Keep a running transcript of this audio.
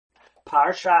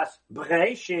Parshas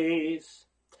Breshis.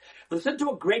 Listen to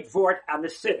a great vort on the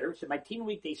Siddur. So my Teen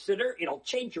Weekday Siddur. It'll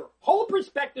change your whole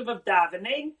perspective of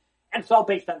davening, and it's all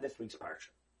based on this week's parsha.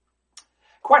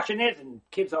 Question is, and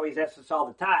kids always ask us all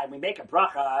the time, we make a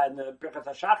bracha in the Birchas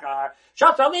HaShachar,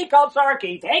 Shasali Kol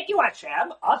Tzarki. Thank you,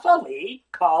 Hashem. Asali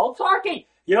Kol Tzarki.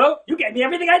 You gave me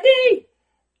everything I need.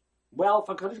 Well,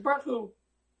 if HaKadosh Baruch Hu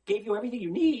gave you everything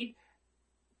you need,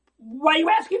 why are you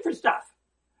asking for stuff?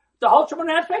 The whole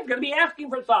Shemona aspect is going to be asking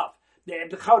for stuff.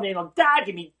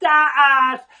 Give me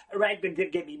da'as, right?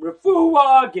 Give me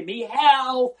refuah, give me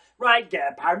health, right?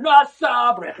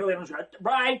 Parnasa,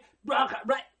 right?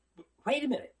 Wait a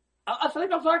minute.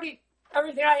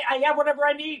 Everything I have, whatever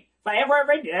I need. If I have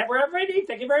whatever I need,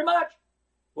 thank you very much.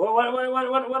 What am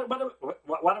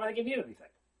I giving you anything?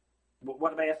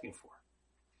 What am I asking for?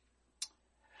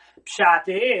 Pshat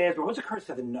is, what was the curse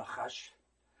of the Nachash?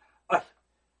 Oh,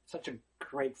 such a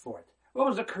great fort. What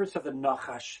was the curse of the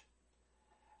Nachash?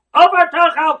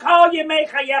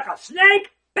 Snake,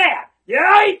 bad. You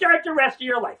eat dirt the rest of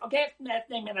your life. Okay, that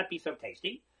may not be so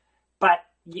tasty, but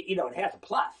you know, it has a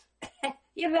plus.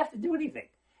 You don't have to do anything.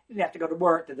 He doesn't have to go to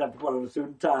work. Doesn't have to put on a suit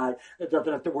and tie.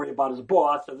 Doesn't have to worry about his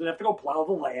boss. Doesn't have to go plow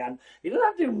the land. He doesn't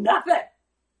have to do nothing.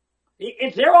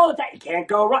 It's there all the time. He can't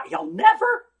go wrong. He'll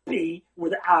never be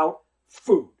without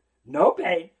food. No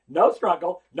pain, no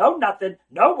struggle, no nothing,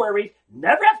 no worries.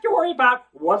 Never have to worry about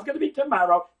what's going to be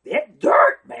tomorrow. It's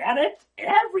dirt, man. It's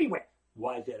everywhere.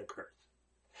 Why is that a curse?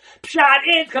 Pshat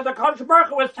is because the Kodesh Baruch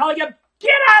Hu was telling him,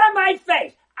 get out of my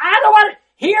face. I don't want it.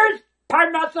 Here's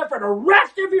Parnasa for the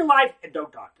rest of your life, and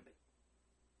don't talk to me.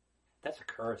 That's a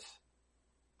curse.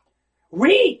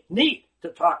 We need to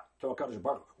talk to HaKadosh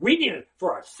Baruch Hu. We need it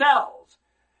for ourselves.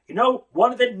 You know,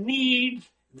 one of the needs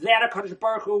that HaKadosh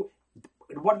Baruch Hu,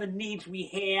 one of the needs we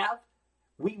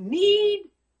need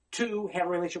to have a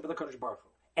relationship with HaKadosh Baruch Hu.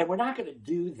 And we're not going to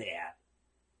do that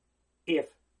if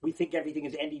we think everything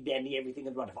is endy-dandy, everything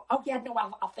is wonderful. Oh, yeah, no,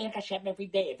 I'll thank Hashem every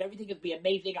day. If everything is be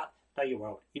amazing, no, you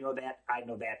won't. You know that. I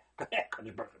know that.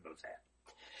 HaKadosh Baruch Hu knows that.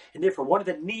 And therefore, one of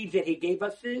the needs that he gave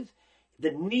us is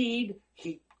the need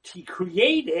he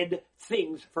created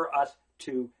things for us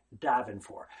to daven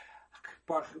for.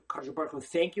 HaKadosh Baruch Hu,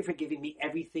 thank you for giving me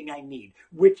everything I need,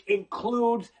 which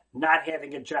includes not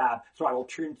having a job, so I will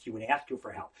turn to you and ask you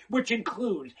for help, which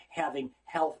includes having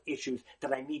health issues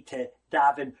that I need to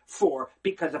daven for,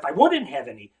 because if I wouldn't have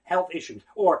any health issues,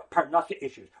 or parnasa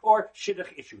issues, or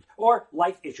shidduch issues, or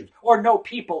life issues, or no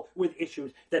people with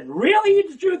issues, then really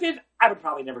the truth is, I would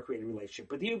probably never create a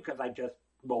relationship with you because I just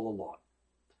roll along.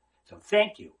 So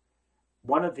thank you.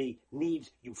 One of the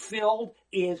needs you filled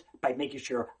is by making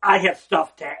sure I have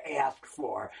stuff to ask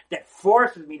for that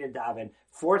forces me to daven,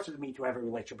 forces me to have a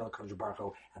relationship with HaKadosh Baruch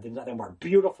Hu, and there's nothing more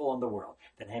beautiful in the world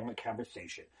than having a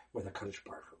conversation with HaKadosh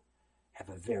Baruch Hu. Have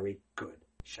a very good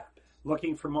Shabbos.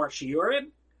 Looking for more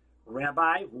shiurim?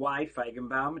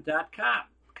 RabbiYFeigenbaum.com.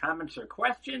 Comments or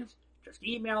questions? Just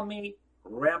email me,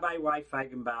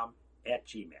 RabbiYFeigenbaum@gmail.com.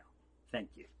 Thank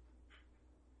you.